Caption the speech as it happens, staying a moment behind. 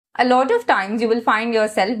A lot of times you will find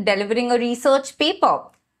yourself delivering a research paper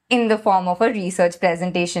in the form of a research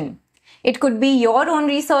presentation. It could be your own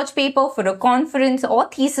research paper for a conference or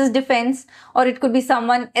thesis defense, or it could be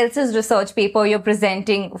someone else's research paper you're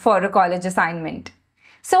presenting for a college assignment.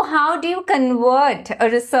 So how do you convert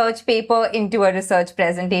a research paper into a research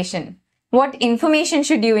presentation? What information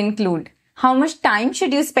should you include? How much time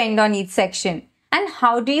should you spend on each section? And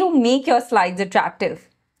how do you make your slides attractive?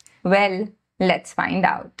 Well, let's find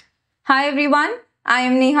out. Hi everyone, I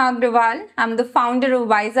am Neha Agrawal. I'm the founder of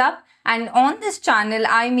WiseUp, and on this channel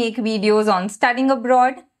I make videos on studying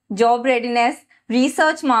abroad, job readiness,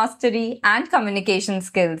 research mastery and communication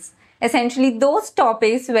skills. Essentially those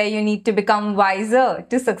topics where you need to become wiser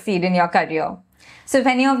to succeed in your career. So if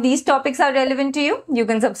any of these topics are relevant to you, you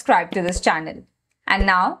can subscribe to this channel. And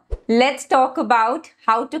now let's talk about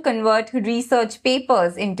how to convert research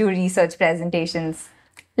papers into research presentations.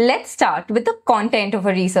 Let's start with the content of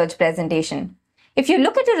a research presentation. If you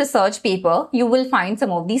look at a research paper, you will find some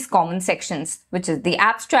of these common sections, which is the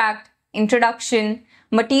abstract, introduction,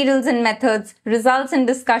 materials and methods, results and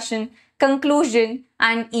discussion, conclusion,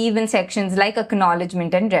 and even sections like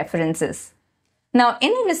acknowledgement and references. Now,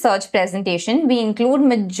 in a research presentation, we include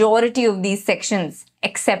majority of these sections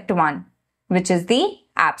except one, which is the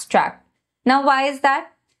abstract. Now, why is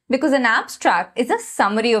that? Because an abstract is a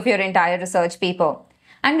summary of your entire research paper.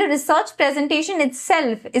 And a research presentation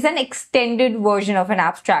itself is an extended version of an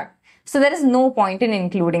abstract. So there is no point in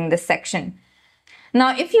including this section.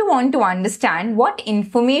 Now, if you want to understand what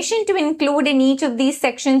information to include in each of these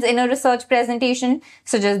sections in a research presentation,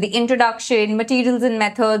 such as the introduction, materials and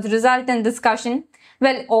methods, result and discussion,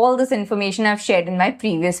 well, all this information I've shared in my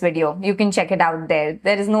previous video. You can check it out there.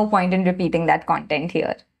 There is no point in repeating that content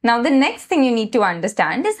here. Now, the next thing you need to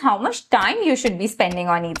understand is how much time you should be spending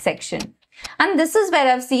on each section. And this is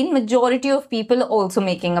where I've seen majority of people also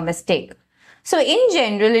making a mistake. So in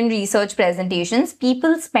general, in research presentations,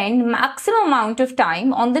 people spend maximum amount of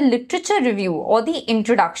time on the literature review or the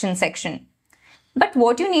introduction section. But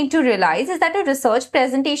what you need to realize is that a research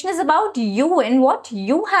presentation is about you and what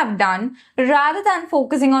you have done rather than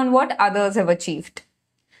focusing on what others have achieved.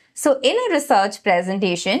 So in a research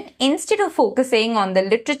presentation, instead of focusing on the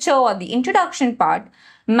literature or the introduction part,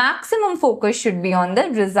 maximum focus should be on the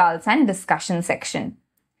results and discussion section.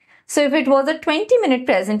 So if it was a 20-minute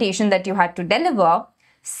presentation that you had to deliver,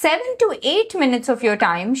 7 to 8 minutes of your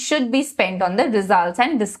time should be spent on the results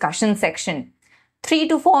and discussion section, 3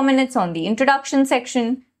 to 4 minutes on the introduction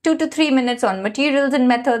section, 2 to 3 minutes on materials and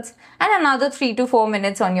methods, and another 3 to 4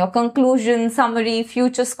 minutes on your conclusion, summary,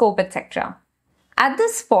 future scope, etc. At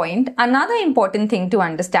this point, another important thing to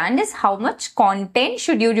understand is how much content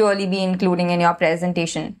should you really be including in your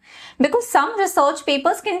presentation. Because some research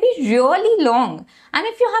papers can be really long. And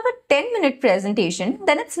if you have a 10-minute presentation,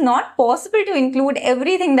 then it's not possible to include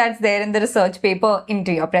everything that's there in the research paper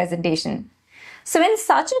into your presentation. So in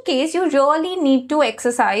such a case, you really need to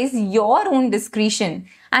exercise your own discretion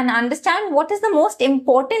and understand what is the most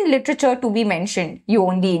important literature to be mentioned. You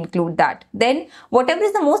only include that. Then whatever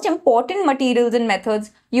is the most important materials and methods,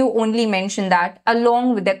 you only mention that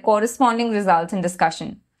along with their corresponding results and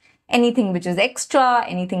discussion. Anything which is extra,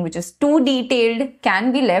 anything which is too detailed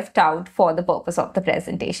can be left out for the purpose of the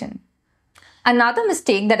presentation. Another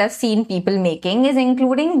mistake that I've seen people making is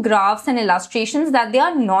including graphs and illustrations that they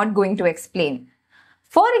are not going to explain.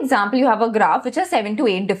 For example, you have a graph which has 7 to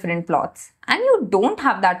 8 different plots and you don't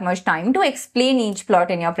have that much time to explain each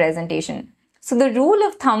plot in your presentation. So the rule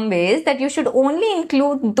of thumb is that you should only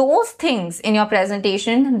include those things in your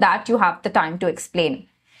presentation that you have the time to explain.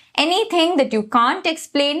 Anything that you can't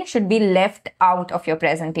explain should be left out of your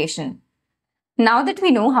presentation. Now that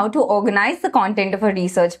we know how to organize the content of a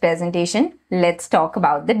research presentation, let's talk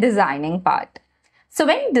about the designing part. So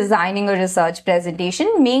when designing a research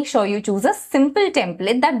presentation, make sure you choose a simple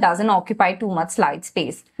template that doesn't occupy too much slide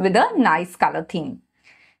space with a nice color theme.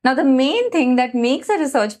 Now the main thing that makes a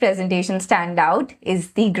research presentation stand out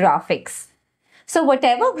is the graphics. So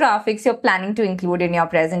whatever graphics you're planning to include in your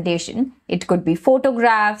presentation, it could be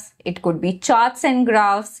photographs, it could be charts and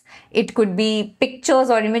graphs, it could be pictures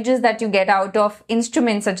or images that you get out of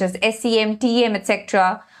instruments such as SEM, TEM,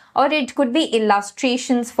 etc. Or it could be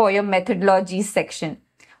illustrations for your methodologies section.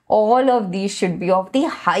 All of these should be of the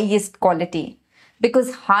highest quality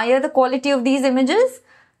because higher the quality of these images,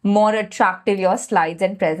 more attractive your slides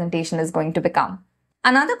and presentation is going to become.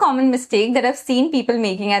 Another common mistake that I've seen people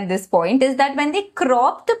making at this point is that when they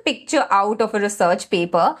crop the picture out of a research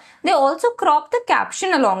paper, they also crop the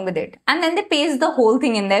caption along with it and then they paste the whole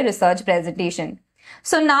thing in their research presentation.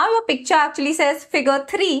 So now your picture actually says figure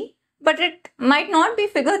 3, but it might not be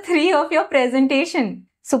figure 3 of your presentation.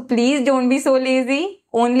 So please don't be so lazy.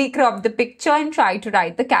 Only crop the picture and try to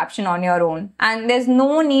write the caption on your own. And there's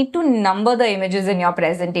no need to number the images in your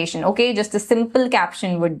presentation, okay? Just a simple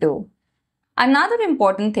caption would do. Another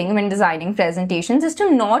important thing when designing presentations is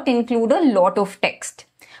to not include a lot of text.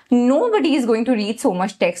 Nobody is going to read so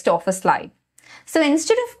much text off a slide. So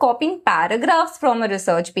instead of copying paragraphs from a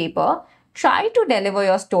research paper, try to deliver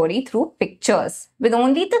your story through pictures with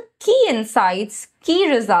only the key insights, key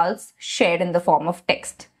results shared in the form of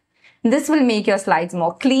text. This will make your slides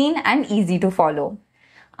more clean and easy to follow.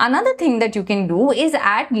 Another thing that you can do is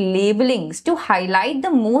add labelings to highlight the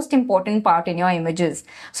most important part in your images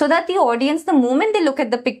so that the audience, the moment they look at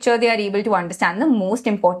the picture, they are able to understand the most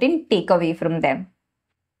important takeaway from them.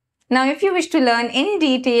 Now, if you wish to learn in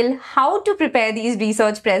detail how to prepare these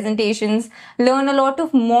research presentations, learn a lot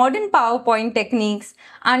of modern PowerPoint techniques,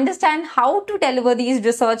 understand how to deliver these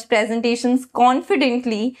research presentations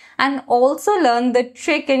confidently, and also learn the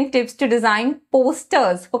trick and tips to design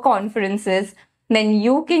posters for conferences, then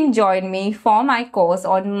you can join me for my course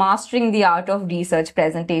on Mastering the Art of Research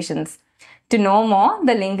Presentations. To know more,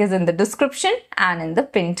 the link is in the description and in the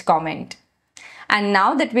pinned comment. And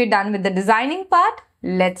now that we're done with the designing part,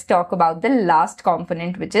 let's talk about the last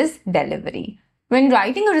component, which is delivery. When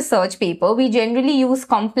writing a research paper, we generally use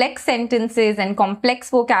complex sentences and complex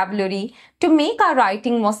vocabulary to make our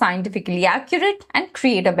writing more scientifically accurate and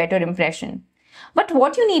create a better impression. But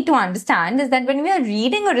what you need to understand is that when we are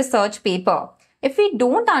reading a research paper, if we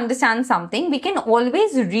don't understand something, we can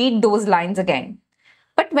always read those lines again.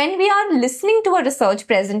 But when we are listening to a research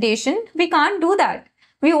presentation, we can't do that.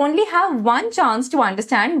 We only have one chance to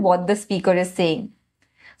understand what the speaker is saying.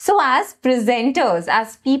 So as presenters,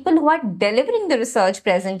 as people who are delivering the research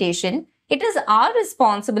presentation, it is our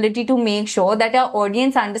responsibility to make sure that our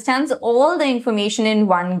audience understands all the information in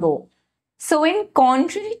one go. So in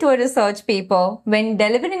contrary to a research paper, when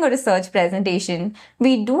delivering a research presentation,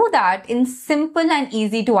 we do that in simple and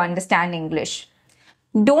easy to understand English.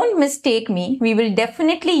 Don't mistake me, we will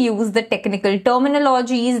definitely use the technical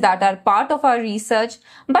terminologies that are part of our research,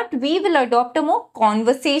 but we will adopt a more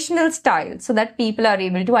conversational style so that people are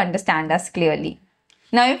able to understand us clearly.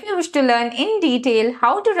 Now, if you wish to learn in detail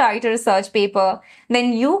how to write a research paper,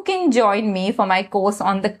 then you can join me for my course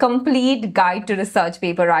on the complete guide to research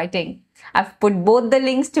paper writing. I've put both the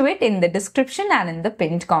links to it in the description and in the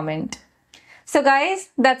pinned comment. So guys,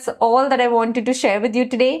 that's all that I wanted to share with you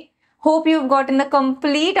today. Hope you've gotten a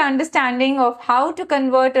complete understanding of how to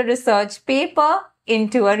convert a research paper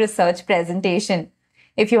into a research presentation.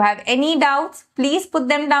 If you have any doubts, please put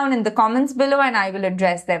them down in the comments below and I will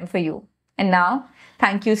address them for you. And now,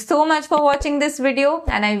 thank you so much for watching this video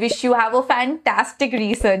and I wish you have a fantastic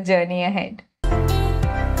research journey ahead.